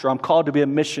pastor. I'm called to be a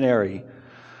missionary.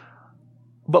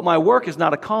 But my work is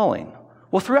not a calling.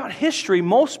 Well, throughout history,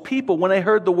 most people, when they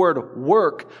heard the word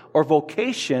work or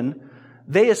vocation,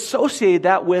 they associated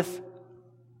that with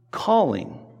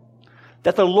calling.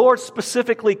 That the Lord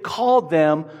specifically called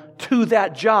them to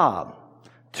that job,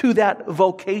 to that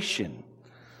vocation.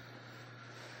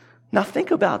 Now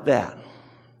think about that.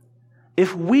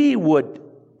 If we would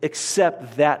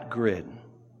accept that grid,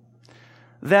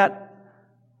 that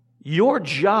your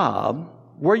job,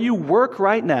 where you work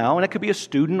right now, and it could be a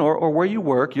student or where you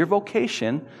work, your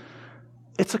vocation,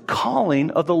 it's a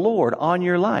calling of the Lord on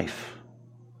your life.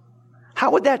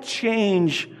 How would that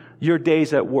change your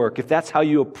days at work if that's how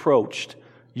you approached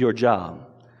your job,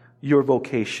 your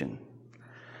vocation?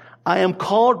 I am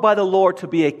called by the Lord to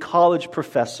be a college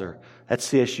professor at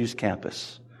CSU's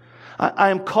campus.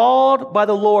 I am called by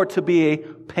the Lord to be a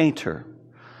painter.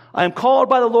 I am called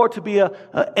by the Lord to be an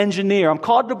engineer. I'm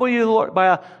called to be the Lord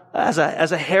as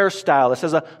a hairstylist,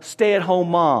 as a stay-at-home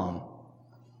mom,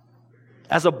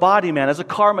 as a body man, as a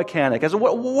car mechanic, as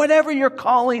whatever your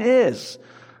calling is.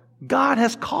 God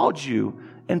has called you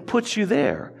and put you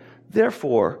there.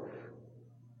 Therefore,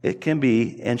 it can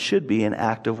be and should be an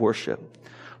act of worship.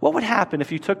 What would happen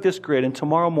if you took this grid and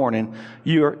tomorrow morning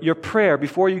your prayer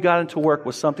before you got into work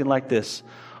was something like this?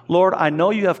 Lord, I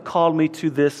know you have called me to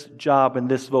this job and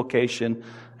this vocation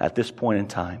at this point in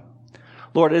time.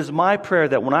 Lord, it is my prayer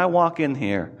that when I walk in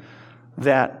here,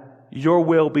 that your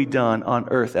will be done on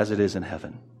earth as it is in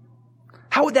heaven.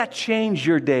 How would that change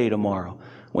your day tomorrow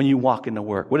when you walk into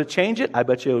work? Would it change it? I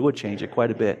bet you it would change it quite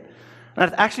a bit.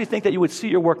 And I actually think that you would see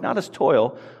your work not as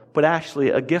toil, but actually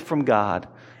a gift from God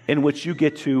in which you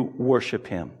get to worship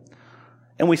Him.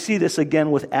 And we see this again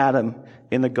with Adam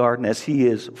in the garden as he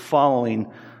is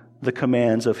following the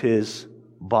commands of his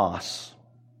boss.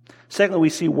 Secondly, we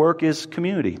see work is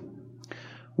community.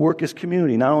 Work is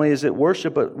community. Not only is it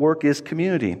worship, but work is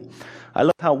community. I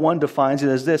love how one defines it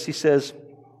as this. He says,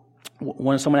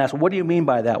 when someone asks, what do you mean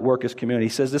by that, work is community? He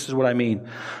says, this is what I mean.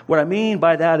 What I mean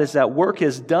by that is that work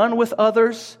is done with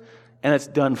others and it's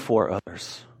done for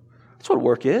others. That's what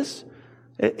work is.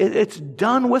 It's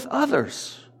done with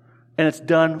others and it's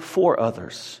done for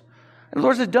others. And the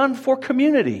Lord says it's done for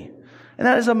community. And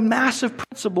that is a massive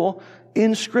principle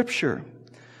in Scripture.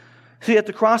 See, at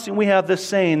the Crossing, we have this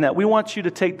saying that we want you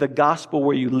to take the gospel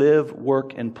where you live,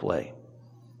 work, and play.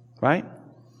 Right?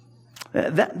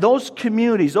 Those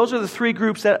communities, those are the three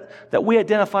groups that we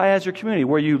identify as your community.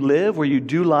 Where you live, where you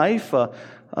do life,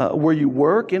 where you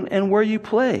work, and where you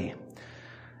play.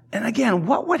 And again,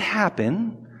 what would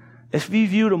happen if you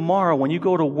view tomorrow when you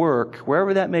go to work,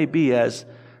 wherever that may be, as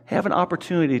have an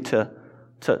opportunity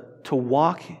to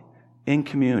walk in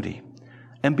community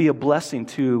and be a blessing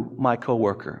to my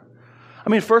coworker? I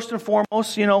mean, first and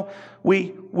foremost,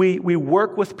 we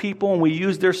work with people and we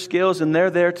use their skills and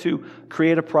they're there to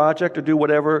create a project or do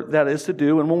whatever that is to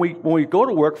do. And when we go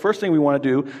to work, first thing we want to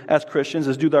do as Christians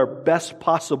is do our best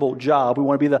possible job. We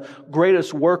want to be the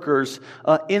greatest workers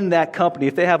in that company.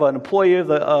 If they have an employee of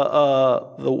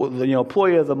the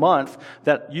employee of the month,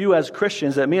 that you as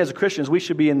Christians, that me as Christians, we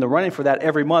should be in the running for that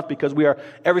every month because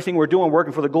everything we're doing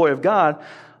working for the glory of God.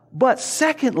 But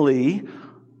secondly,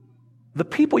 the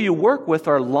people you work with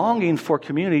are longing for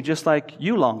community just like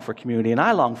you long for community and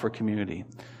I long for community.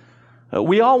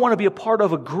 We all want to be a part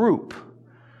of a group,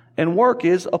 and work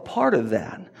is a part of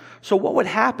that. So what would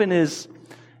happen is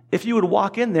if you would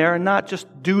walk in there and not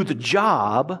just do the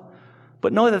job,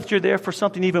 but know that you're there for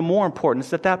something even more important.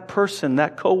 It's that person,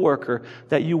 that coworker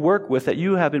that you work with, that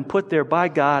you have been put there by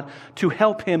God to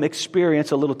help him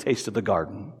experience a little taste of the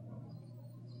garden.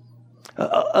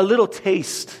 A little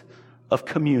taste of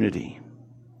community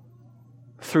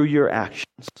through your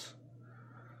actions.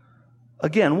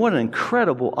 Again, what an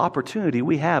incredible opportunity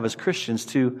we have as Christians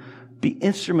to be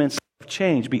instruments of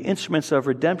change, be instruments of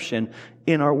redemption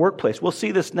in our workplace. We'll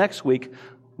see this next week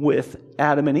with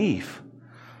Adam and Eve.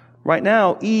 Right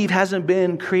now, Eve hasn't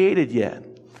been created yet.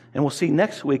 And we'll see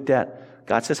next week that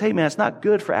God says, hey man, it's not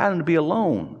good for Adam to be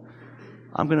alone.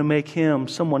 I'm going to make him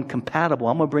someone compatible.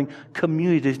 I'm going to bring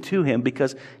community to him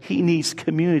because he needs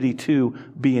community to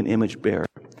be an image bearer.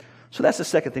 So that's the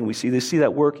second thing we see. They see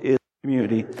that work is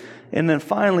community. And then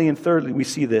finally and thirdly, we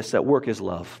see this, that work is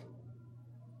love.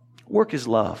 Work is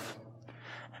love.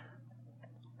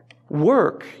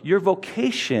 work, your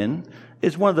vocation,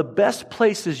 is one of the best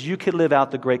places you can live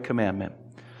out the Great Commandment.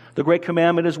 The Great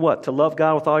Commandment is what? To love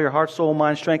God with all your heart, soul,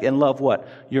 mind, strength, and love what?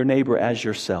 Your neighbor as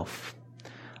yourself.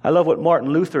 I love what Martin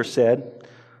Luther said.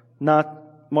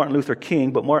 Not Martin Luther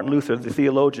King, but Martin Luther, the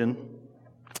theologian.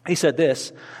 He said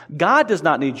this: God does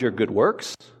not need your good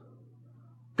works.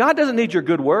 God doesn't need your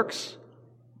good works,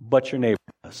 but your neighbor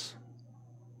does.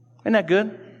 Isn't that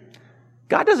good?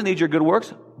 God doesn't need your good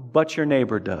works, but your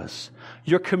neighbor does.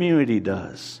 Your community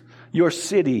does. Your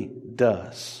city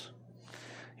does.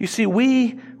 You see,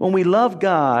 when we love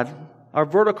God, our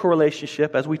vertical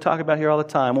relationship, as we talk about here all the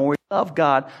time, when we love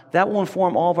God, that will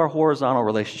inform all of our horizontal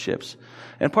relationships.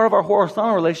 And part of our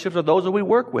horizontal relationships are those that we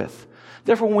work with.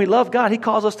 Therefore, when we love God, He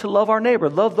calls us to love our neighbor,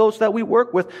 love those that we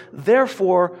work with.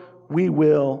 Therefore, we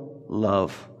will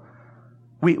love.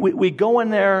 We go in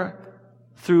there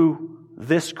through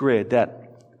this grid that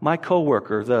my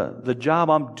coworker, the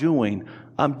job I'm doing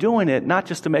it not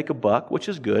just to make a buck, which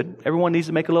is good. Everyone needs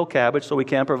to make a little cabbage so we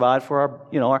can provide for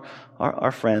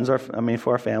our friends,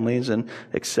 for our families, and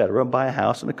etc. Buy a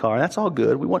house and a car, and that's all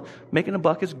good. Making a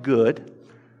buck is good,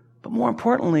 but more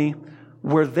importantly,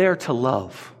 we're there to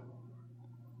love.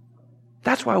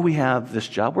 That's why we have this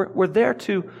job. We're there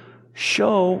to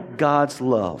show God's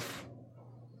love.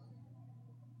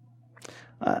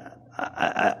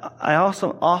 I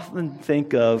also often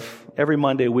think of every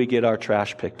Monday we get our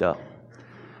trash picked up.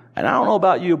 And I don't know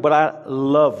about you, but I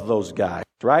love those guys,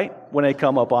 right? When they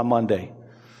come up on Monday.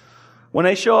 When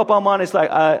they show up on Monday, it's like,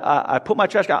 I put my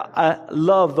trash out. I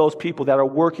love those people that are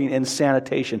working in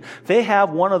sanitation. They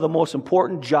have one of the most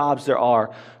important jobs there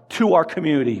are to our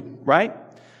community, right?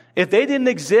 If they didn't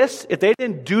exist, if they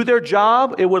didn't do their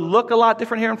job, it would look a lot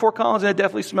different here in Fort Collins, and it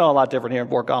definitely smell a lot different here in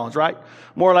Fort Collins, right?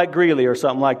 More like Greeley or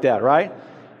something like that, right?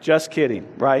 Just kidding,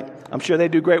 right? I'm sure they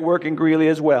do great work in Greeley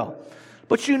as well.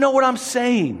 But you know what I'm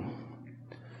saying.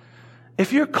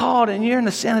 If you're called and you're in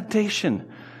the sanitation,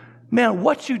 man,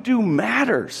 what you do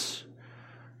matters.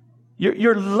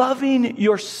 You're loving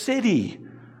your city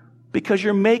because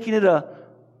you're making it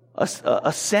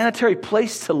a sanitary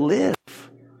place to live.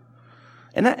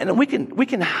 And we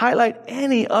can highlight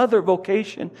any other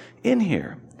vocation in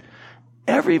here.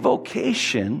 Every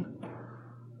vocation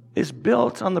is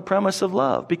built on the premise of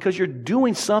love because you're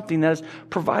doing something that is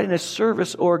providing a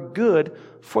service or good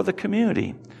for the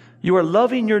community. You are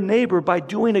loving your neighbor by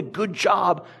doing a good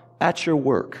job at your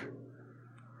work.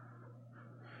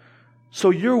 So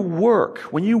your work,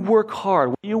 when you work hard,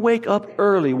 when you wake up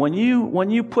early, when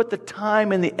you put the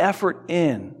time and the effort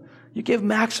in, you give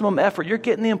maximum effort, you're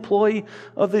getting the Employee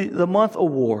of the Month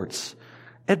awards.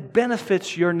 It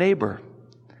benefits your neighbor.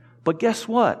 But guess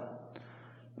what?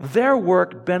 Their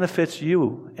work benefits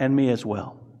you and me as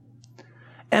well.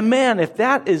 And man, if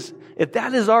that is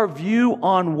our view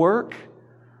on work,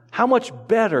 how much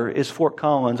better is Fort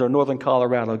Collins or Northern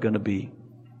Colorado going to be?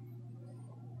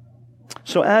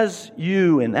 So as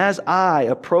you and as I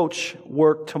approach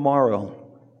work tomorrow,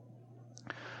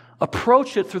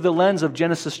 approach it through the lens of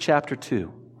Genesis chapter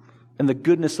 2 and the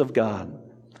goodness of God.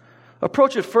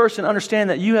 Approach it first and understand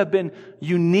that you have been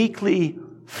uniquely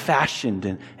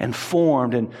fashioned and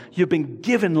formed, and you've been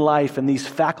given life and these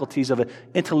faculties of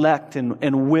intellect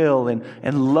and will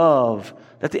and love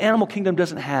that the animal kingdom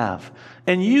doesn't have.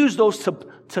 And use those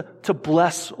to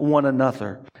bless one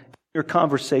another in your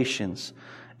conversations.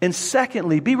 And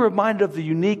secondly, be reminded of the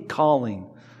unique calling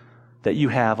that you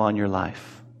have on your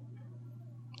life.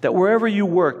 That wherever you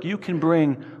work, you can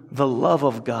bring the love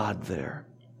of God there.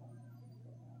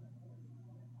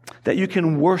 That you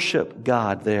can worship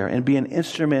God there and be an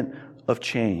instrument of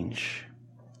change.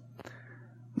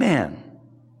 Man,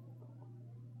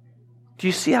 do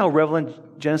you see how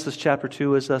relevant Genesis chapter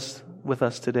 2 is with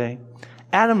us today?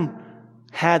 Adam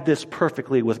had this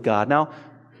perfectly with God. Now,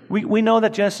 we know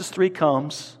that Genesis 3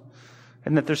 comes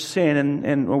and that there's sin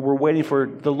and we're waiting for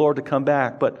the Lord to come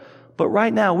back. But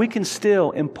right now, we can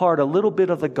still impart a little bit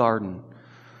of the garden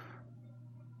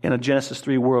in a Genesis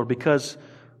 3 world because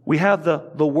we have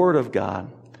the Word of God.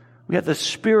 We have the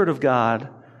Spirit of God.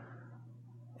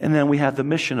 And then we have the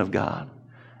mission of God.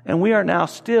 And we are now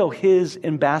still His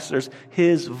ambassadors,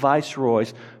 His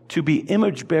viceroys, to be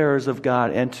image bearers of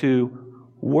God and to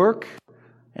work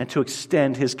and to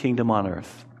extend His kingdom on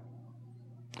earth.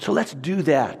 So let's do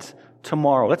that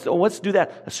tomorrow. Let's do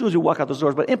that as soon as we walk out those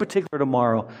doors, but in particular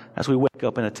tomorrow as we wake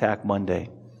up and attack Monday.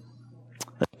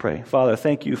 Let's pray. Father,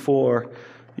 thank you for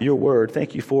your word.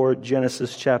 Thank you for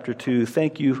Genesis chapter 2.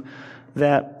 Thank you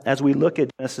that as we look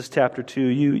at Genesis chapter 2,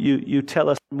 you tell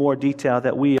us in more detail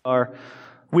that we are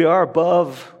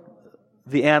above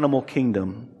the animal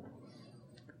kingdom.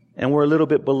 and we're a little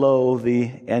bit below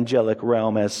the angelic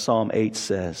realm, as Psalm 8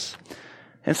 says.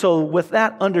 And so with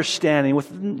that understanding,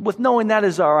 with knowing that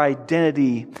is our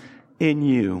identity in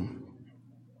you,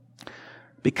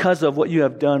 because of what you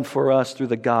have done for us through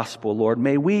the gospel, Lord,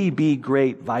 may we be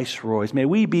great viceroys. May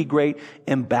we be great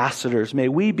ambassadors. May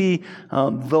we be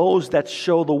those that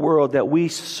show the world that we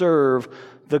serve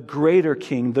the greater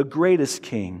King, the greatest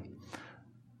King,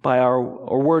 by our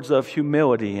words of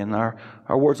humility and our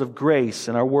words of grace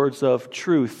and our words of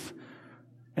truth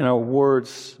and our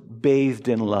words bathed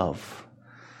in love.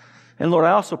 And Lord,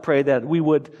 I also pray that we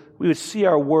would see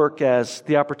our work as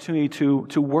the opportunity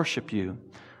to worship you,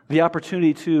 the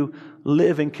opportunity to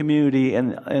live in community,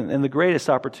 and the greatest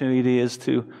opportunity is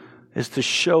to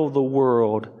show the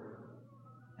world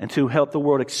and to help the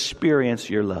world experience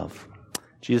your love. In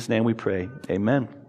Jesus' name we pray. Amen.